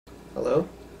Hello,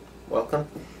 welcome.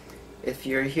 If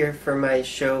you're here for my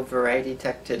show Variety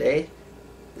Tech Today,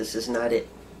 this is not it.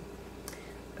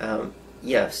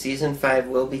 Yeah, Season 5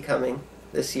 will be coming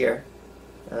this year,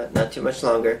 not too much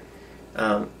longer,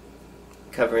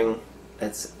 covering,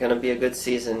 it's going to be a good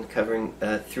season, covering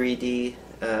 3D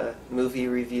movie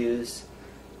reviews,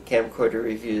 camcorder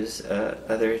reviews,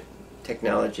 other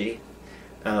technology,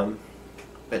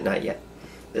 but not yet.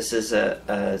 This is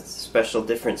a special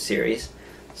different series.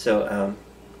 So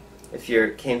if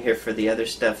you came here for the other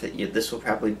stuff, this will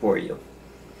probably bore you.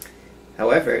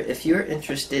 However, if you're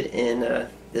interested in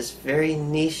this very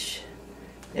niche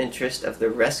interest of the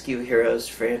Rescue Heroes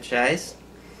franchise,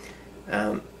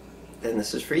 then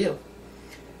this is for you.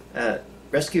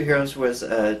 Rescue Heroes was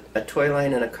a toy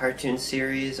line and a cartoon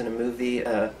series and a movie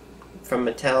from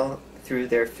Mattel through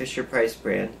their Fisher-Price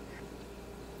brand.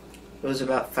 It was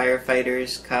about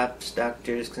firefighters, cops,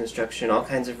 doctors, construction, all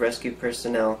kinds of rescue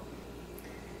personnel,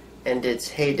 and its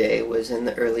heyday was in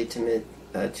the early to mid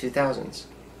 2000s.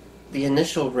 The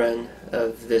initial run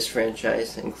of this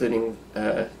franchise, including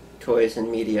toys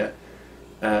and media,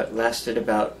 lasted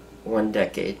about 1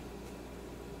 decade.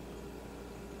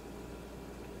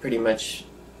 Pretty much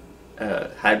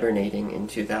hibernating in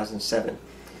 2007.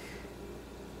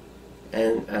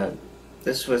 And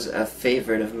this was a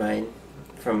favorite of mine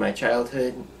from my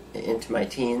childhood into my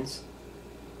teens.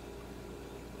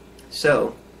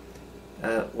 So,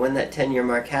 when that 10-year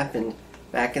mark happened,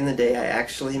 back in the day, I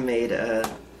actually made a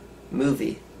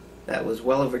movie that was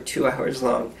well over 2 hours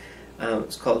long.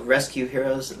 It's called Rescue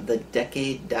Heroes, The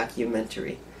Decade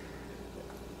Documentary.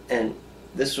 And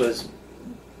this was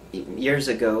years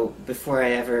ago, before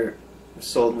I ever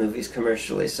sold movies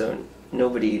commercially, so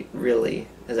nobody really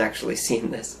has actually seen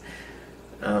this.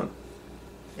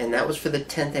 And that was for the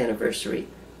 10th anniversary.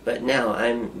 But now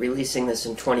I'm releasing this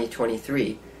in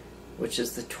 2023, which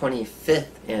is the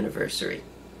 25th anniversary.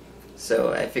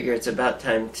 So I figure it's about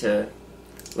time to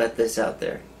let this out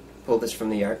there, pull this from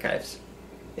the archives.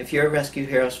 If you're a Rescue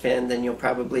Heroes fan, then you'll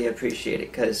probably appreciate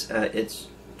it, because it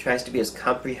tries to be as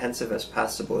comprehensive as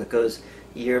possible. It goes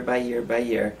year by year by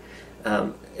year.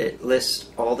 It lists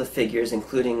all the figures,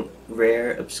 including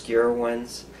rare, obscure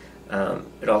ones.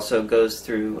 It also goes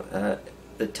through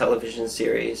the television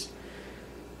series,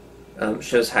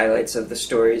 shows highlights of the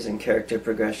stories and character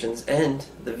progressions, and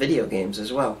the video games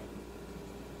as well.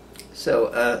 So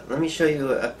let me show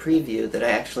you a preview that I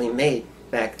actually made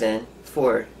back then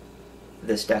for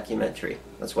this documentary.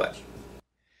 Let's watch.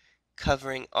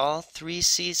 Covering all 3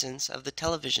 seasons of the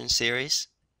television series,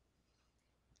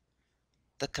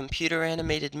 the computer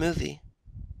animated movie,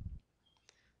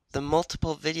 the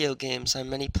multiple video games on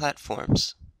many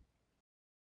platforms,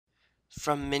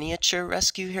 from miniature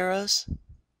rescue heroes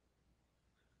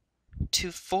to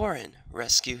foreign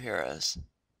rescue heroes,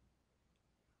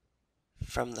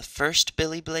 from the first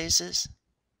Billy Blazes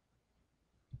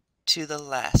to the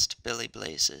last Billy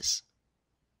Blazes.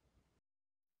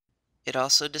 It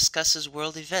also discusses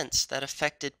world events that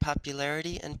affected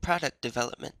popularity and product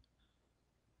development,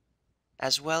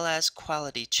 as well as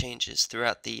quality changes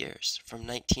throughout the years from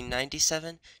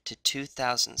 1997 to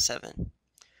 2007.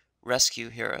 Rescue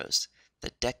Heroes,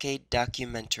 the Decade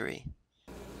Documentary.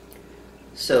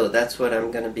 So that's what I'm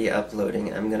going to be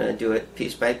uploading. I'm going to do it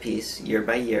piece by piece, year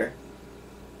by year.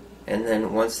 And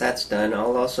then once that's done,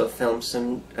 I'll also film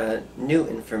some new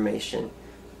information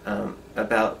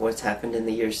about what's happened in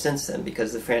the years since then,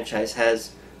 because the franchise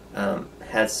has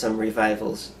had some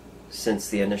revivals since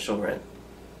the initial run.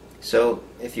 So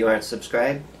if you aren't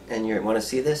subscribed and you want to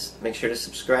see this, make sure to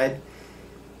subscribe.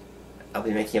 I'll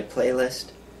be making a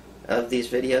playlist of these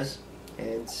videos,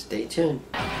 and stay tuned.